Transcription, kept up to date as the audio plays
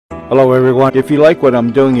Hello everyone. If you like what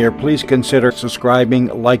I'm doing here, please consider subscribing,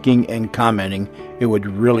 liking, and commenting. It would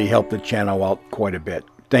really help the channel out quite a bit.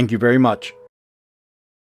 Thank you very much.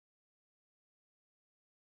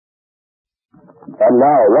 And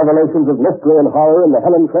now, revelations of mystery and horror in the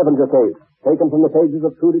Helen Clevenger case. Taken from the pages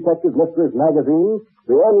of True Detective Mysteries magazine,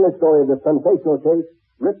 the endless story of this sensational case,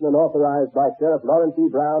 written and authorized by Sheriff Lawrence E.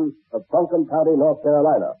 Brown of Buncombe County, North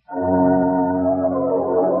Carolina.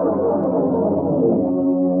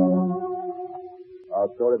 Our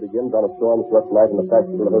story begins on a storm-swept night in the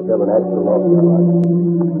fashionable hotel in Asheville, North Carolina.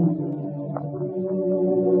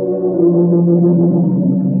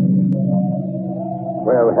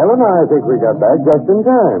 Well, Helen, I think we got back just in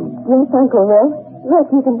time. Yes, Uncle Will. Look,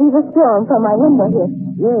 you can see the storm from my window here.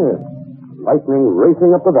 Yes. Lightning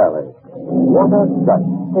racing up the valley. What a sight.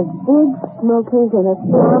 The big smokies in a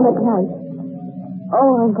storm at night.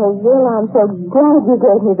 Oh, Uncle Will, I'm so glad you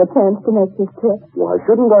gave me the chance to make this trip. Why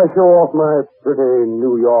shouldn't I show off my pretty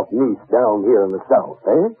New York niece down here in the South,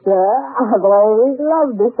 eh? Sir, I've always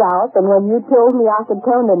loved the South, and when you told me I could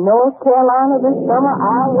come to North Carolina this summer,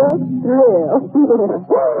 I was thrilled.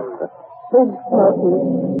 Big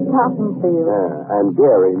smokies, cotton fields. Yeah, and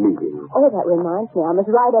dairy meeting. Oh, that reminds me, I must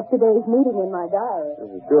write up today's meeting in my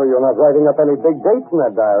diary. Sure you're not writing up any big dates in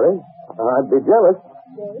that diary? I'd be jealous.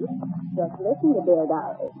 Date? Just listen to their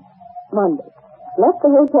diary. Monday. Left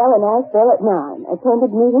the hotel in Asheville at 9.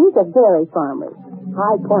 Attended meetings of dairy farmers.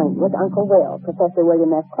 High Point with Uncle Will, Professor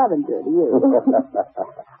William F. Clevenger to you.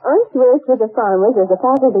 Ernst works with the farmers as a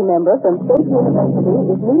faculty member from State University,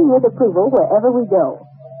 is meeting with approval wherever we go.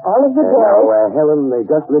 All of the dairy... Now, Helen, they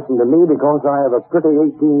just listened to me because I have a pretty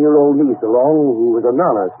 18-year-old niece along who is an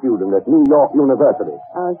honor student at New York University.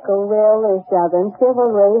 Uncle Will, this Southern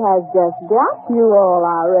chivalry has just got you all,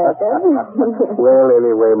 I reckon. Well,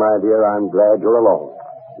 anyway, my dear, I'm glad you're along.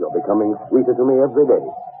 You're becoming sweeter to me every day.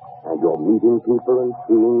 And you're meeting people and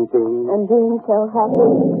seeing things. And being so happy,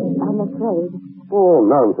 I'm afraid. Oh,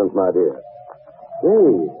 nonsense, my dear. Say,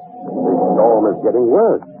 this storm is getting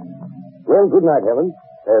worse. Well, good night, Helen.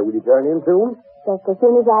 Will you turn in soon? Just as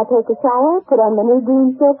soon as I take a shower, put on the new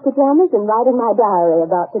green silk pajamas, and write in my diary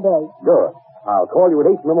about today. Good. I'll call you at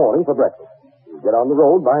 8 in the morning for breakfast. You get on the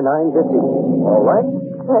road by 9:15. All right?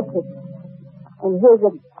 Perfect. And here's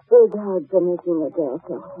a big hug for making the girl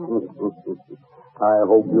so happy. I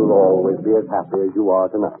hope you'll always be as happy as you are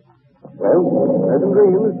tonight. Well, pleasant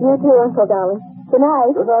dreams. You too, Uncle Darling. Good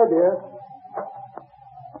night. Good night, dear.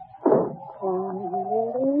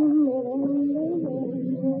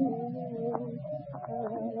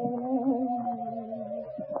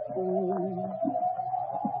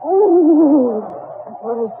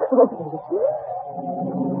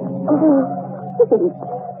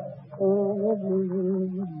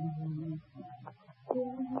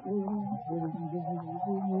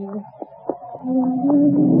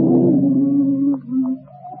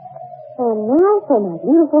 And now for my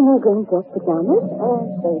beautiful new green silk pajamas and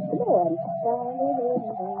face to bed.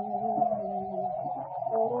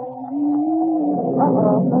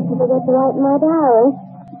 Must forget to write in my diary.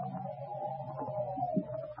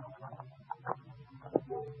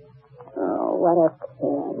 Oh, what a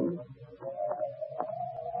pen.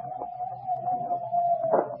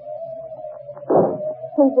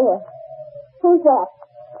 Who's there? Who's that?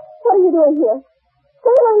 What are you doing here?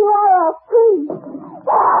 Stay where you are, or I'll scream.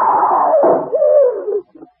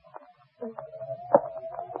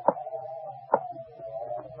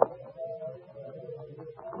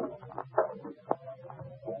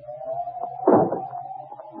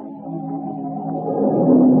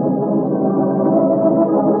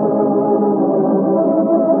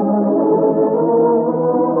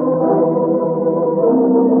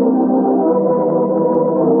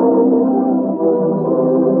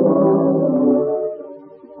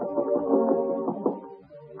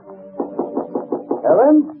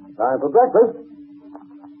 Time for breakfast.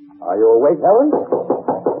 Are you awake, Helen?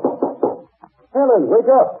 Helen, wake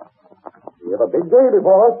up. We have a big day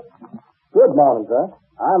before us. Good morning, sir.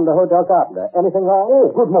 I'm the hotel carpenter. Anything wrong?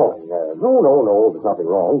 Oh, good morning. No, there's nothing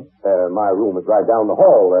wrong. My room is right down the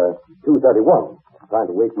hall, 231. Trying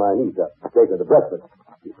to wake my niece up, take her to breakfast.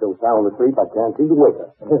 She's so sound asleep I can't seem to wake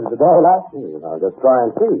her. Is the door locked? I'll just try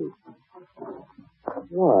and see.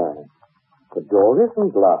 Why, the door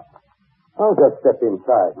isn't locked. I'll just step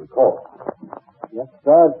inside and call. Yes,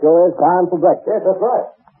 sir. It sure is time for breakfast. Yes, that's right.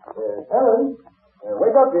 Helen,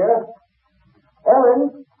 wake up, dear.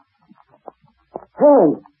 Helen.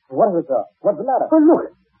 Helen. What is it, sir? What's the matter? Oh,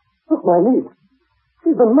 look. Look, my niece.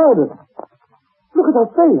 She's been murdered. Look at her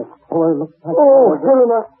face. Oh, it looks like... Oh,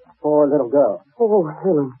 Helen. Poor little girl. Oh,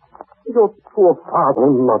 Helen. Your poor father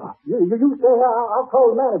and mother. You stay here. I'll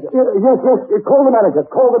call the manager. Yes. Call the manager.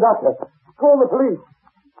 Call the doctor. Call the police.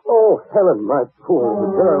 Oh, Helen, my poor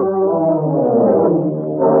little girl.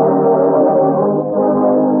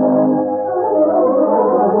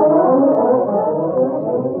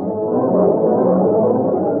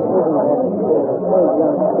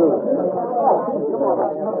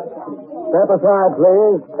 Step aside,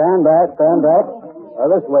 please. Stand back.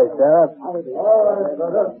 This way, Sheriff. All right,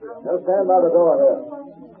 brother. Just stand by the door here.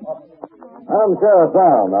 I'm Sheriff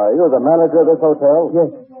Brown. Are you the manager of this hotel? Yes,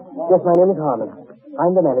 my name is Harmon.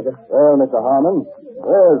 I'm the manager. Well, Mr. Harmon,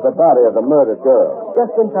 where's the body of the murdered girl?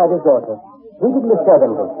 Just inside his daughter. Bring it to Miss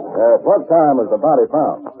Clevenger. At what time was the body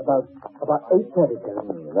found? About 8:30,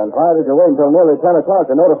 Sheriff. Then why did you wait until nearly 10 o'clock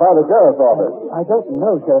to notify the sheriff's office? I don't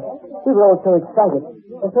know, Sheriff. We were all so excited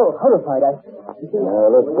and so horrified.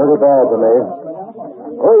 Looks pretty bad to me.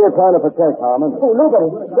 Who are you trying to protect, Harmon? Oh,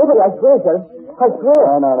 nobody, I swear, Sheriff. I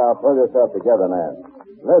swear. No. Pull yourself together, man.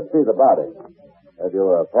 Let's see the body. Have you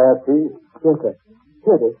a pass key? Yes, sir.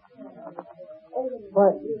 Here it is.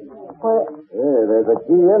 Why? Hey, there's a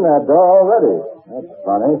key in that door already. That's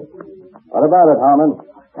funny. What about it, Harmon?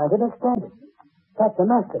 I don't understand it. That's a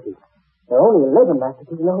masterpiece. There are only 11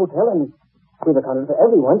 masterpieces in the hotel, and we've accounted for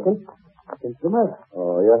everyone since the murder.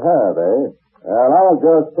 Oh, you have, eh? Well, I'll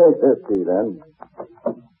just take this key, then.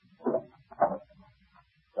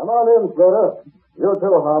 Come on in, Slater. You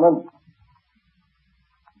too, Harmon.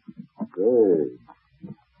 Say,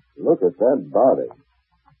 look at that body.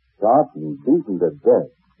 Shot and beaten to death.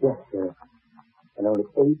 Yes, Sheriff. And only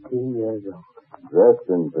 18 years old. Dressed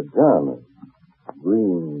in pajamas.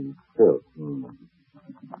 Green silk.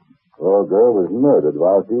 Poor girl was murdered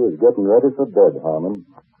while she was getting ready for bed, Harmon.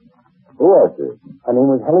 Who was she? Her name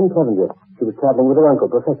was Helen Clevenger. She was traveling with her uncle,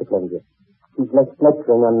 Professor Clevenger. He's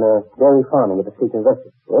lecturing on dairy farming at the State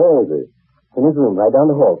University. Where is he? In his room, right down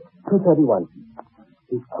the hall. 231.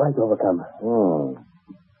 He's quite overcome.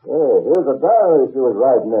 Hey, here's a diary she was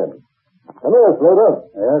writing in. Come here, Slater.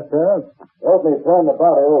 Yes, sir. Help me turn the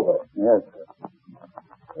body over. Yes, sir.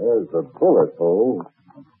 There's the bullet hole.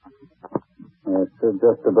 Yes, sir,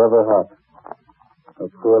 just above her heart. A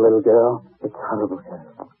poor little girl. It's horrible, sir.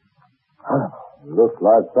 Horrible. Looks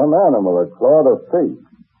like some animal had clawed her face.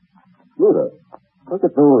 Slater, look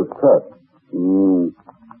at those cuts.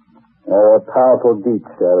 They're a powerful deep,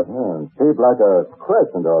 sir. Yeah, shaped like a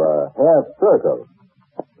crescent or a half circle.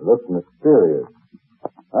 Looks mysterious.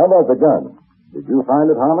 How about the gun? Did you find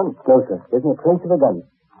it, Harmon? No, sir. There's no trace of a gun.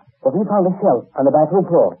 But we found a shell on the bathroom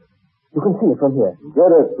floor. You can see it from here.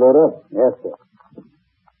 Get it, Slater. Yes, sir.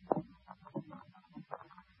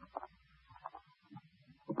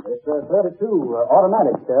 It's a 32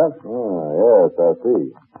 automatic, Sheriff. Yes, I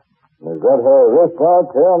see. Is that her wristwatch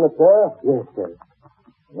here on the chair? Yes, sir.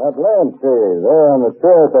 That lampshade there on the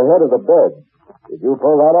chair at the head of the bed. Did you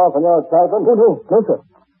pull that off in your typing? No, sir.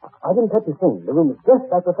 I didn't touch the thing. The room is just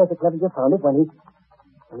like Professor Clevenger found it when he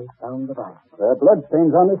found the body. There are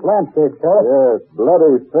bloodstains on this lampshade, Sheriff. Yes,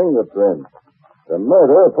 bloody fingerprints. The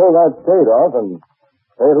murderer pulled that shade off and...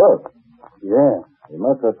 Hey, look. Yeah. He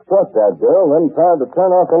must have struck that girl, then tried to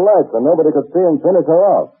turn off the light so nobody could see him finish her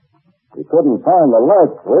off. He couldn't find the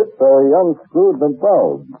light switch, so he unscrewed the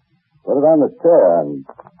bulb. Put it on the chair, and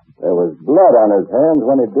there was blood on his hands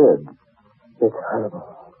when he did. It's horrible.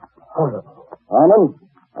 Horrible. Harmon,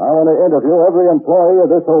 I want to interview every employee of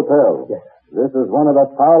this hotel. Yes. This is one of the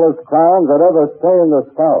foulest crimes that ever stained the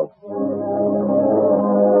South.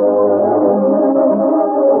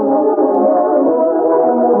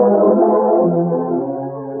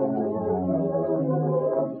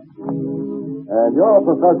 And you're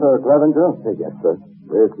Professor Clevenger? Yes, sir.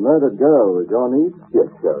 This murdered girl was your niece?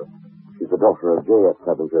 Yes, Sheriff. She's the daughter of J.F.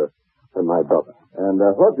 Clevenger and my brother. And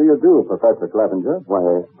what do you do, Professor Clevenger?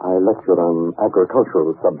 Why, I lecture on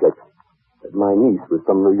agricultural subjects. My niece was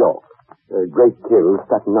from New York. Great Kill,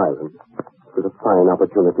 Staten Island. It was a fine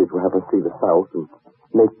opportunity to have her see the South and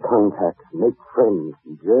make contacts, make friends.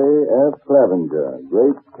 J.F. Clevenger,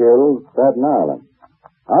 Great Kill, Staten Island.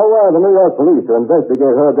 I wired the New York police to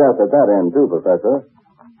investigate her death at that end, too, Professor.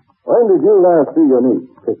 When did you last see your niece?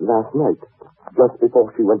 Last night, just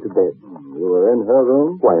before she went to bed. You were in her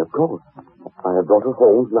room? Why, of course. I had brought her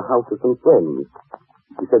home from the house of some friends.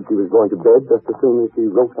 She said she was going to bed just as soon as she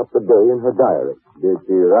wrote up the day in her diary. Did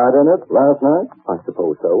she write in it last night? I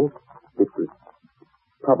suppose so. It was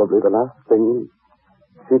probably the last thing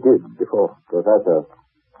she did before. Professor,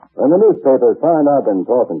 when the newspapers find I've been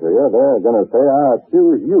talking to you, they're going to say I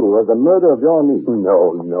accuse you of the murder of your niece.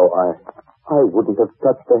 No, I wouldn't have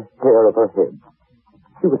touched a hair of her head.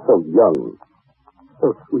 She was so young,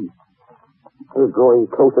 so sweet. We're growing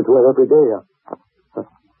closer to it every day.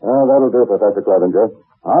 That'll do, Professor Clevenger.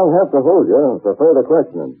 I'll have to hold you for further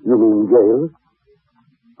questioning. You mean jail?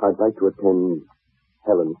 I'd like to attend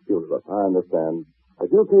Helen's funeral. I understand. If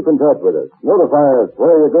you keep in touch with us, notify us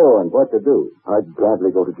where you go and what you do. I'd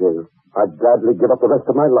gladly go to jail. I'd gladly give up the rest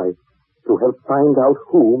of my life to help find out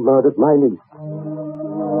who murdered my niece.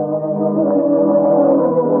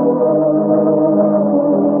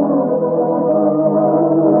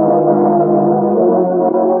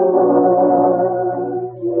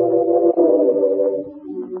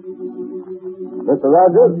 Mr.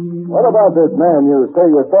 Rogers, what about this man you say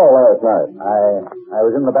you saw last night? I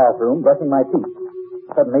was in the bathroom brushing my teeth.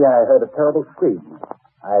 Suddenly I heard a terrible scream.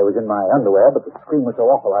 I was in my underwear, but the scream was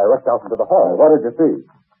so awful I rushed out into the hall. What did you see?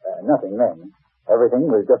 Nothing then.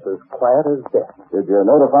 Everything was just as quiet as death. Did you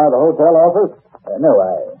notify the hotel office? No,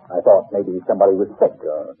 I thought maybe somebody was sick,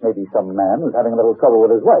 or maybe some man was having a little trouble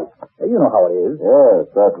with his wife. You know how it is.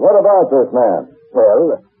 Yes, but what about this man?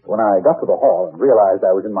 Well, when I got to the hall and realized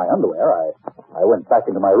I was in my underwear, I went back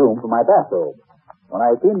into my room for my bathrobe. When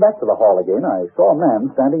I came back to the hall again, I saw a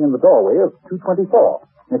man standing in the doorway of 224,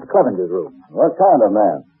 Miss Clevenger's room. What kind of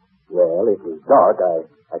man? Well, it was dark.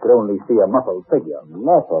 I could only see a muffled figure.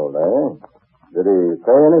 Muffled, eh? Did he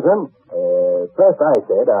say anything? First I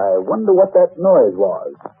said, I wonder what that noise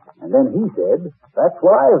was. And then he said, that's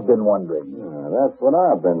what I've been wondering. That's what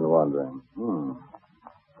I've been wondering.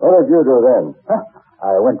 What did you do then?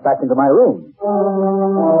 I went back into my room.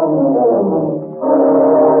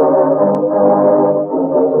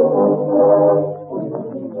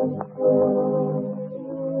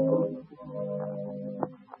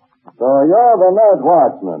 So you're the night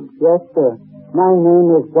watchman? Yes, sir. My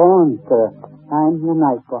name is Vaughn, sir. I'm the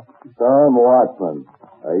night watchman. Some watchman.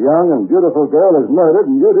 A young and beautiful girl is murdered,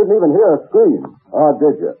 and you didn't even hear a scream. Or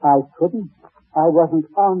did you? I couldn't. I wasn't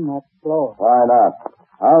on that floor. Why not?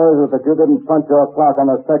 How is it that you didn't punch your clock on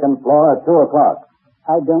the second floor at 2 o'clock?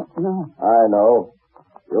 I don't know. I know.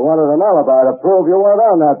 You wanted an alibi to prove you weren't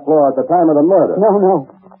on that floor at the time of the murder. No.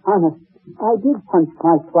 Honest. I did punch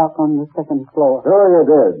my clock on the second floor. Sure you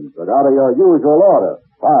did, but out of your usual order.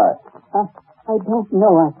 Why? I don't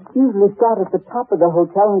know. I usually start at the top of the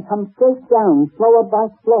hotel and come straight down, floor by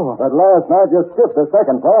floor. But last night you skipped the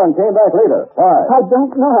second floor and came back later. Why? I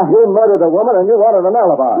don't know. You murdered a woman and you wanted an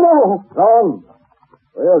alibi. No. Son,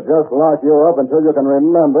 we'll just lock you up until you can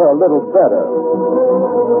remember a little better.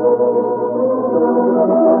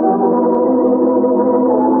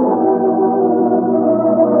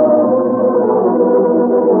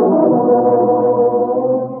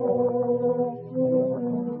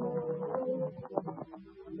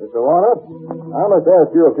 Mr. Warner, I must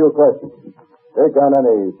ask you a few questions. Take down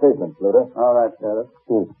any statements, Luda. All right, Sheriff.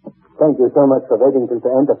 Thank you so much for waiting till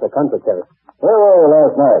the end of the concert, Sheriff. Where were you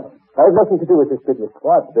last night? I have nothing to do with this business.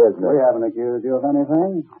 What business? We haven't accused you of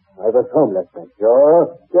anything. I was home last night.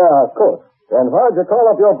 Sure? Yeah, of course. Then why'd you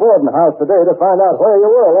call up your boarding house today to find out where you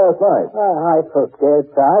were last night? I so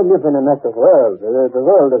scared, sir. I live in a massive world, the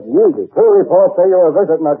world of music. Two reports say you were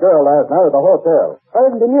visiting a girl last night at the hotel. I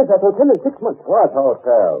haven't been near that hotel in 6 months. What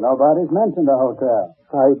hotel? Nobody's mentioned the hotel.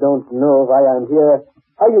 I don't know why I'm here.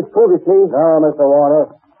 Are you through with me? No, Mr.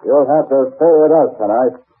 Warner. You'll have to stay with us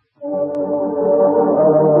tonight.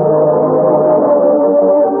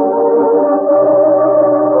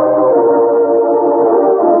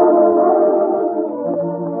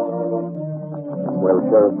 Well,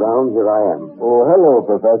 Sheriff Brown, here I am. Oh, hello,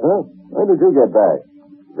 Professor. When did you get back?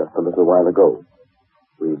 Just a little while ago.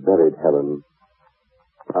 We buried Helen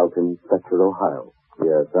out in Fletcher, Ohio.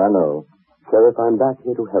 Yes, I know. Sheriff, I'm back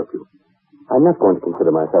here to help you. I'm not going to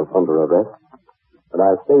consider myself under arrest, but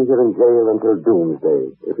I'll stay here in jail until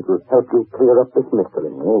doomsday if it will help you clear up this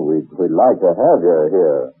mystery. Oh, we'd like to have you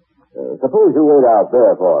here. Suppose you wait out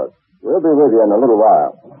there for us. We'll be with you in a little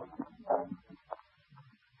while.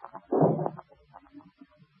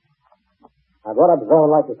 I got up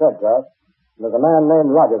zone like you said, sir. There's a man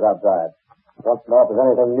named Rogers outside. Wants to know if there's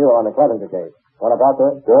anything new on the Clevenger case. Want to talk to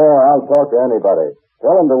him? Sure, I'll talk to anybody.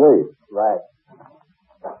 Tell him to wait. Right.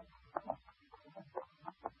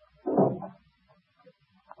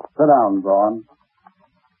 Sit down, Vaughn.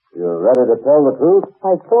 You ready to tell the truth?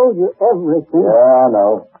 I told you everything. Yeah, I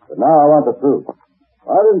know. But now I want the truth.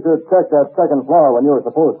 Why didn't you check that second floor when you were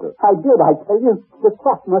supposed to? I did, I tell you. The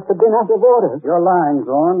clock must have been out of order. You're lying,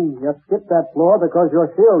 Vaughn. You skipped that floor because you're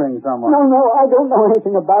shielding someone. No, I don't know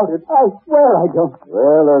anything about it. I swear I don't.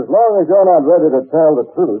 Well, as long as you're not ready to tell the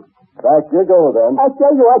truth, back you go then. I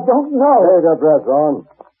tell you, I don't know. Take your breath, Vaughn.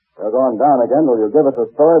 You're going down again till you give us a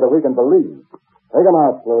story that we can believe. Take him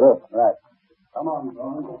out, Sluter. Right. Come on,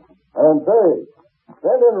 Vaughn. And say,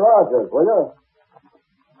 send in Rogers, will you?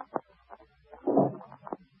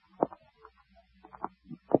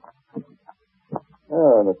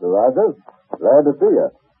 Oh, Mr. Rogers. Glad to see you.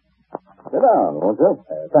 Sit down, won't you?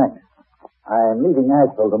 Thanks. I'm leaving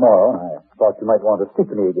Asheville tomorrow, and I thought you might want to speak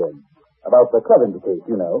to me again. About the Clevenger case,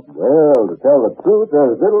 you know. Well, to tell the truth,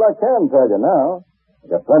 there's little I can tell you now.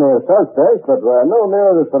 We got plenty of suspects, but we're no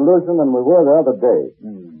nearer the solution than we were the other day.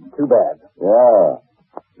 Too bad. Yeah.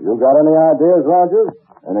 You got any ideas, Rogers?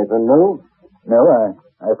 Anything new? No,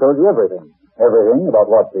 I told you everything. Everything about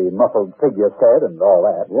what the muffled figure said and all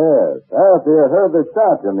that. Yes. After you heard the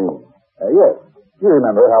shot, you mean? Yes. You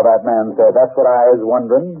remember how that man said, that's what I was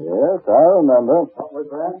wondering? Yes, I remember. What was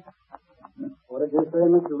that? What did you say,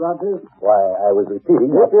 Mr. Rogers? Why, I was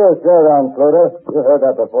repeating Keep your shirt on, Sluter. You heard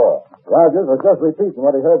that before. Rogers was just repeating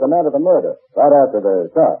what he heard the night of the murder, right after the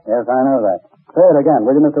shot. Yes, I know that. Say it again,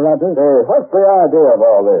 will you, Mr. Rogers? Say, what's the idea of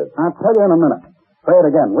all this? I'll tell you in a minute. Say it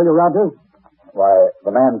again, will you, Rogers? Why,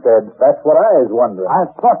 the man said, that's what I was wondering. I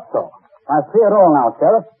thought so. I see it all now,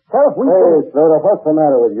 Sheriff. Sheriff, we... Hey, Sluter, what's the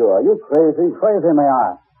matter with you? Are you crazy? Crazy may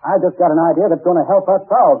I. I just got an idea that's going to help us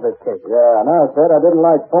solve this case. Yeah, and I said I didn't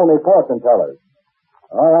like phony fortune tellers.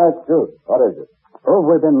 All right, shoot. What is it? Who have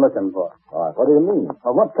we been looking for? All right, what do you mean?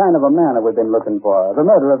 Well, what kind of a man have we been looking for? The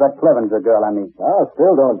murder of that Clevenger girl, I mean. I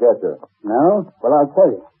still don't get you. No? Well, I'll tell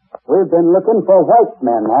you. We've been looking for white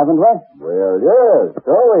men, haven't we? Well, yes,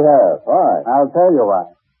 sure we have. Why? I'll tell you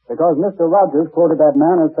why. Because Mr. Rogers quoted that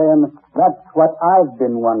man as saying, that's what I've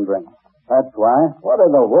been wondering. That's why. What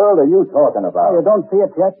in the world are you talking about? Oh, you don't see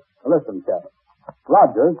it yet? Listen, Sheriff.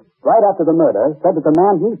 Rogers, right after the murder, said that the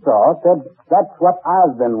man he saw said, that's what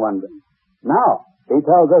I've been wondering. Now, he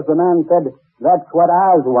tells us the man said, that's what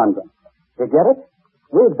I was wondering. You get it?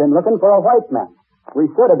 We've been looking for a white man. We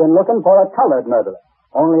should have been looking for a colored murderer.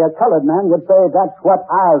 Only a colored man would say, that's what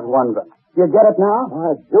I was wondering. You get it now?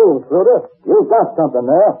 My Jewel, Sluter, you've got something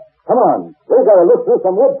there. Come on, we've got to look through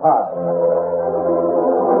some wood piles.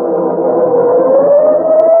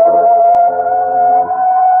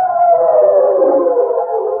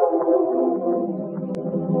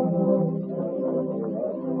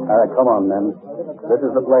 All right, come on, men. This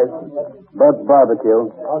is the place. Bud's Barbecue.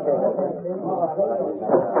 Okay.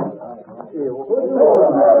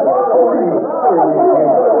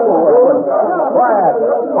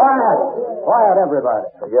 Quiet, everybody.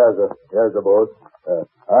 Yes, sir, boss.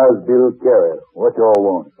 How's Bill Carey? What you all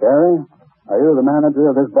want? Carey, are you the manager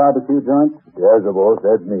of this barbecue joint? Yes, sir, boss.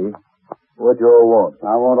 That's me. What you all want?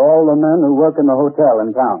 I want all the men who work in the hotel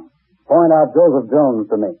in town. Point out Joseph Jones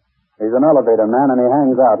to me. He's an elevator man, and he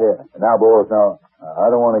hangs out here. Now, boss, I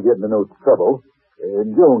don't want to get into no trouble.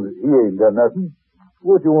 Jones, he ain't done nothing.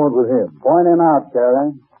 What you want with him? Point him out,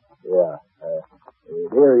 Carey. Yeah.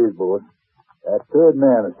 There he is, boss. That third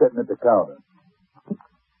man is sitting at the counter.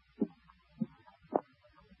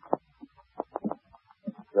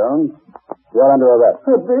 Jones, you're under arrest.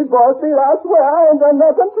 Please, boss, please, I swear I ain't done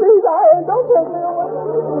nothing. Please, don't take me away.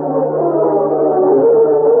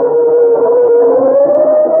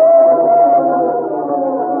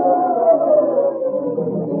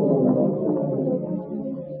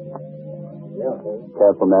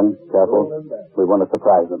 Careful, men. Careful. We want to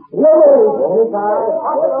surprise them. Put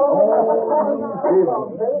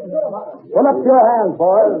up your hands,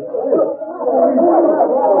 boys.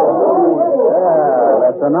 Yeah,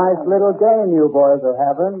 that's a nice little game you boys are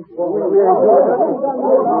having.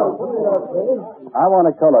 I want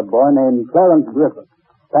a colored boy named Clarence Griffith,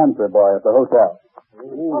 pantry boy at the hotel.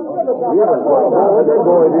 Where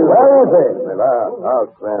is he? I'll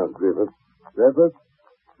Clarence Griffith. Griffith?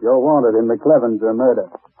 You're wanted in the Clevenger murder.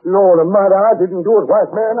 No, the murder, I didn't do it, white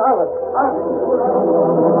man.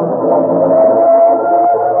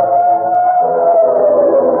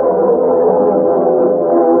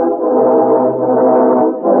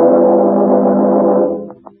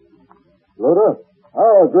 Sluter, how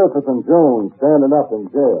are Griffith and Jones standing up in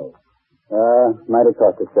jail? Mighty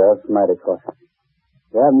cautious, Sheriff. Mighty cautious.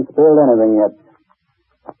 They haven't spilled anything yet.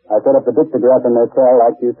 I set up the dictograph in their cell,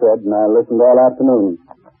 like you said, and I listened all afternoon.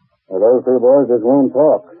 Those two boys just won't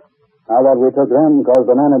talk. I thought we took them because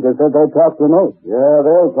the manager said they'd talk the most. Yeah,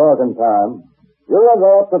 they'll talk in time. You'll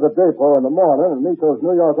go up to the depot in the morning and meet those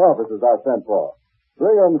New York officers I sent for.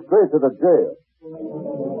 Bring them straight to the jail.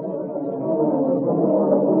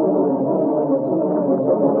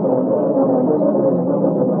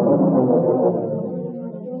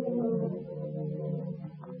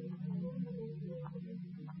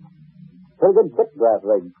 Pretty good dictograph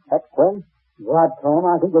rig. Heck, Quinn. God, Tom,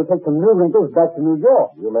 I think we'll take some new wrinkles back to New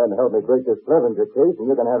York. You men help me break this Clevenger case, and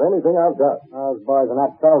you can have anything I've got. Those boys in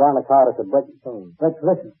that cell down the corridor should break it soon. Let's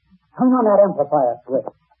listen. Turn on that amplifier switch.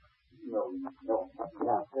 No.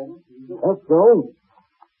 Yeah. That's Jones.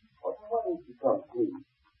 What is you come to?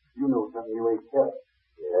 You know something you ain't telling.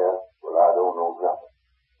 Yeah, well, I don't know nothing.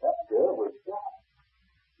 That girl was shot.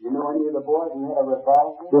 You know any of the boys who had a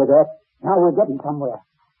revolver? Sure, Doc. Now we're getting somewhere.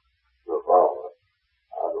 Revolver?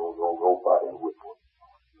 I don't know nobody with one.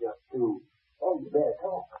 Just two. Oh, you better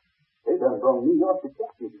talk. They done brought New York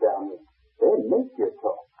detectives down here. They'll make you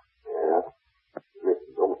talk. Yeah?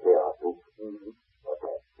 Listen, don't say I do. But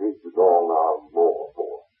that big long arm more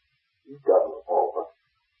for. He's got a revolver.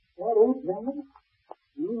 That ain't nothing.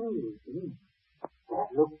 That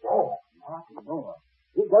looks bad. Martin Moore.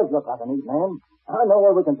 He does look like a neat man. I know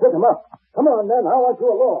where we can pick him up. Come on, then. I want you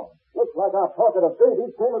along. Looks like our talkative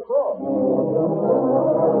babies came across.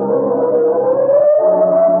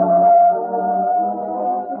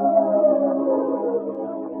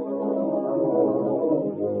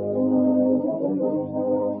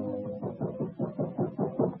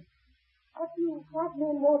 That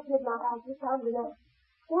man won't get my house this time tonight.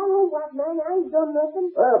 Well, hey, white man, I ain't done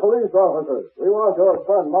nothing. They're police officers. We want your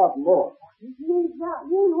son, Martin Moore. He ain't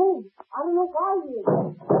home. I don't know why he is.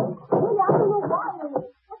 Hey, I don't know why he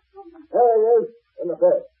is. There he is, in the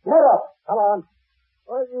bed. Get up. Come on.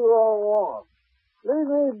 What you all want? Leave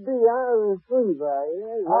me be. I was asleep,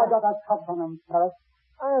 I got a cuff on him, Sheriff.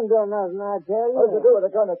 I ain't done nothing, I tell you. What'd you do with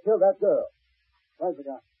the gun that killed that girl? Where's the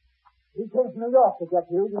gun? He came from New York to get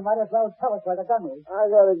you. You might as well tell us where the gun is.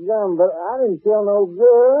 I got a gun, but I didn't kill no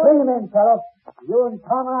girl. Bring him in, Sheriff. You and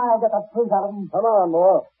Tom and I will get the truth out of him. Come on,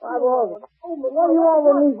 Moore. I wasn't. What do you want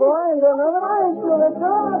with me, boy? I ain't done nothing. I ain't killed a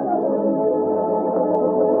girl.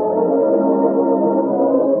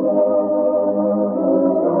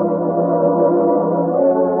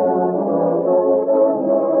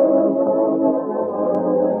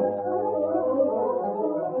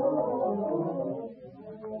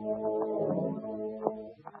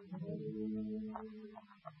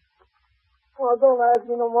 Oh, don't ask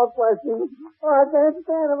me no more questions. Oh, I can't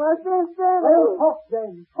stand him. I can't stand him. Hey, talk,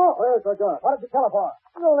 James. Talk. Where's the gun? What did you kill her for?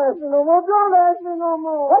 Don't ask me no more. Don't ask me no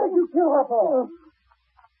more. What did you kill her for?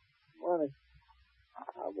 Money.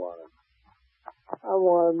 I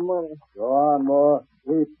wanted money. Go on, Moore.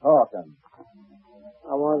 Keep talking.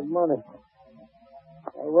 I wanted money.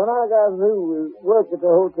 And when I got through with work at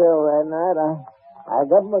the hotel that night, I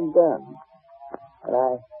got my gun. And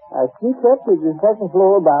I sneaked up to the second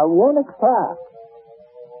floor about 1 o'clock.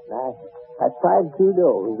 And I tried 2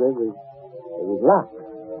 doors. It was locked.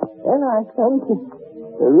 Then I come to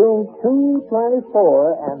the room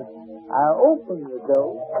 224, and I opened the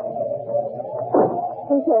door.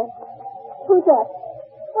 Who's that? Who's that?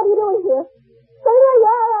 What are you doing here? Stay where you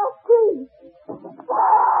are, I'll scream.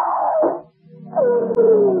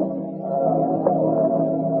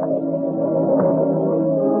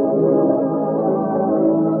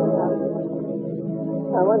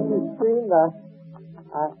 And when she screamed,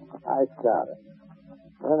 I shot her.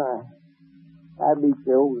 Then I beat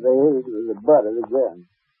her over the head with the butt of the gun.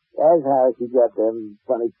 That's how she got them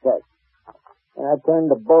funny cuts. And I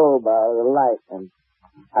turned the bulb out of the light, and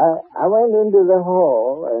I went into the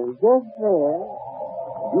hall, and just then...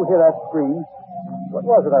 You hear that scream? What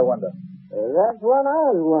was it, I wonder? That's what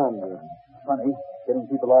I was wondering. Funny, getting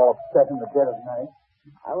people all upset in the dead of night.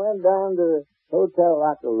 I went down to the hotel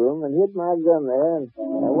locker room and hid my gun there, and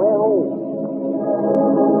I went home.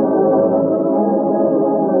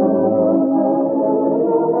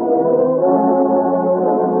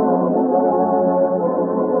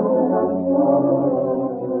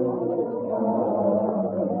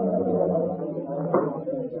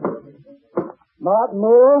 Martin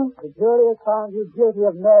Moore, the jury has found you guilty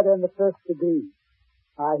of murder in the first degree.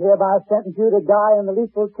 I hereby sentence you to die in the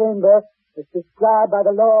lethal chamber as prescribed by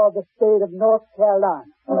the law of the state of North Carolina.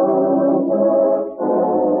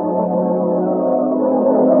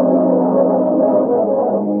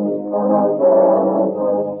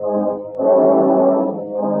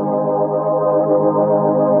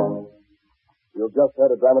 You've just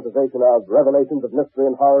heard a dramatization of Revelations of Mystery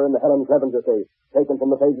and Horror in the Helen Clevenger case, taken from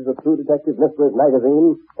the pages of True Detective Mysteries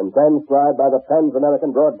magazine and transcribed by the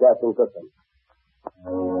Trans-American Broadcasting System.